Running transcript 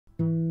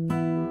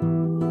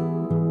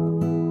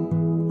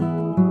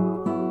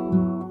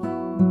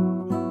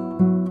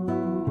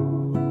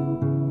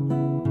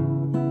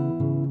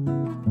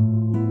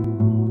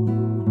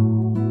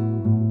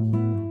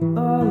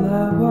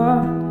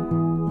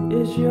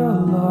your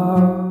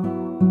love.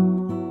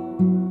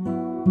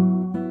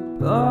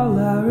 All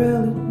I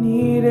really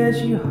need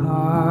is your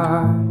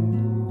heart.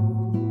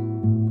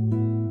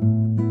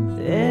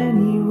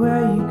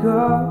 Anywhere you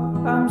go,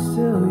 I'm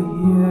still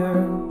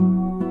here.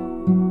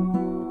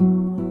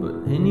 But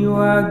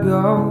anywhere I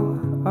go,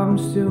 I'm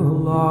still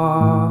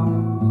lost.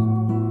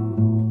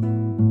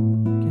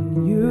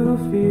 Can you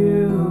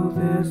feel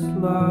this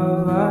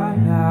love I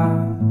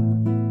have?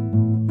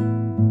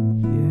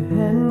 Your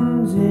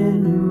hands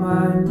in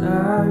mine,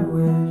 I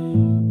wish.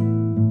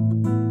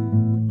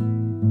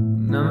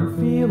 And I'm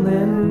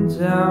feeling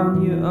down,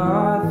 you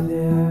are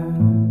there.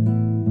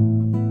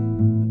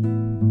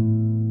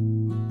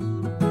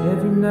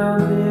 Every now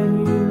and then,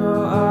 you know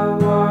I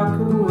walk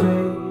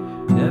away,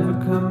 never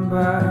come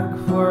back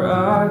for a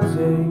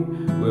day.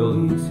 Will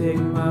you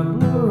take my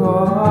blue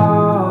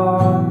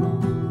rose?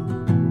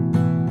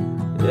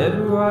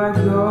 Everywhere I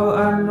go,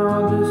 I know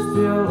there's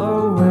still a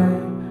way.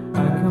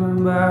 I come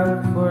back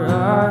for a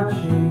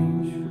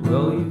change.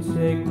 Will you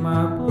take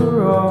my blue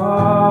rose?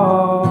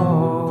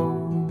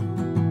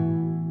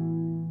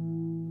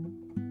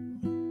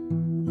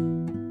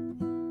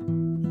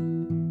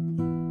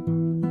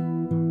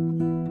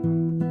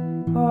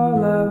 All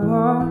I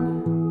want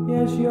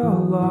is your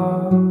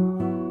love.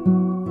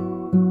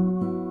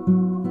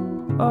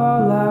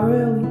 All I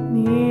really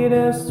need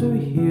is to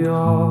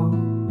heal.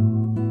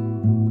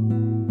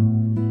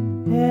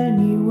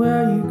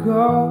 Anywhere you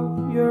go,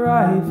 you're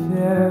right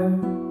there.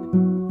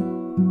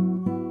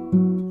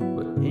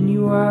 But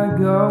anywhere I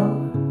go,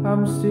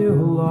 I'm still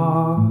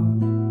lost.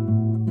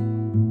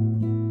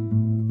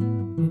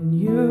 Can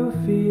you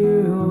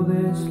feel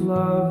this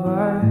love I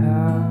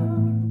have?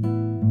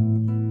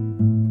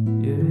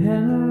 Your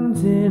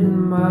hands in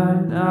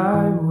mine,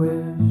 I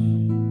wish.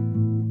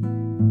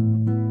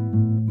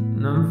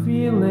 And I'm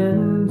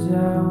feeling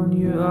down,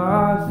 you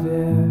are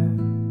there.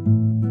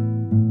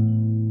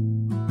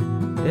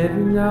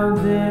 Every now and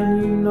then,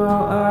 you know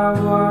I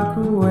walk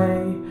away,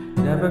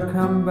 never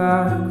come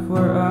back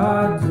for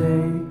a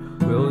day.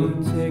 Will you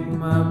take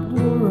my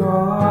blue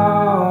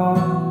rose?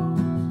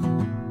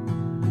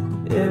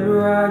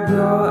 Everywhere I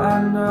go, I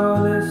know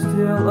there's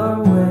still a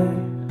way.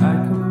 I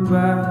come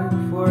back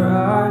for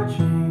a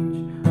change.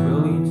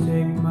 Will you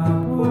take my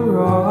blue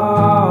rose?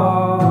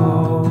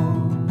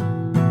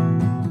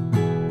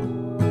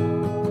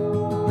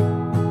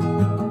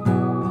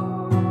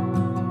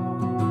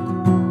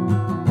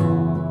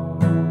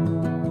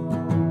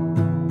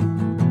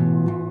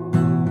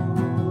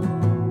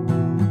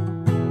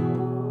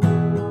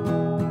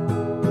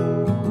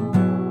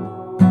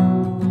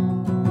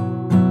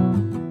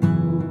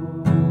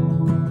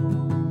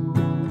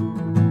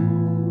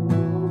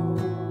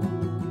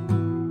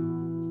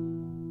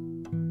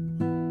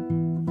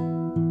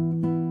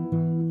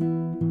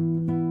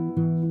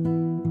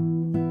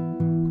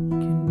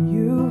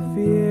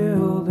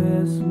 Feel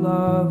this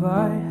love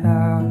I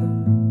have.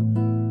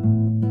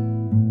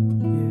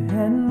 Your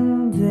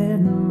hand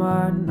in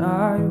mine,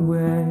 I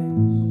wish.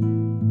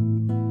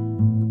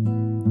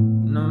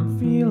 And I'm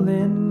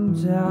feeling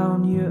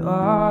down, you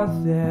are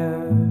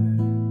there.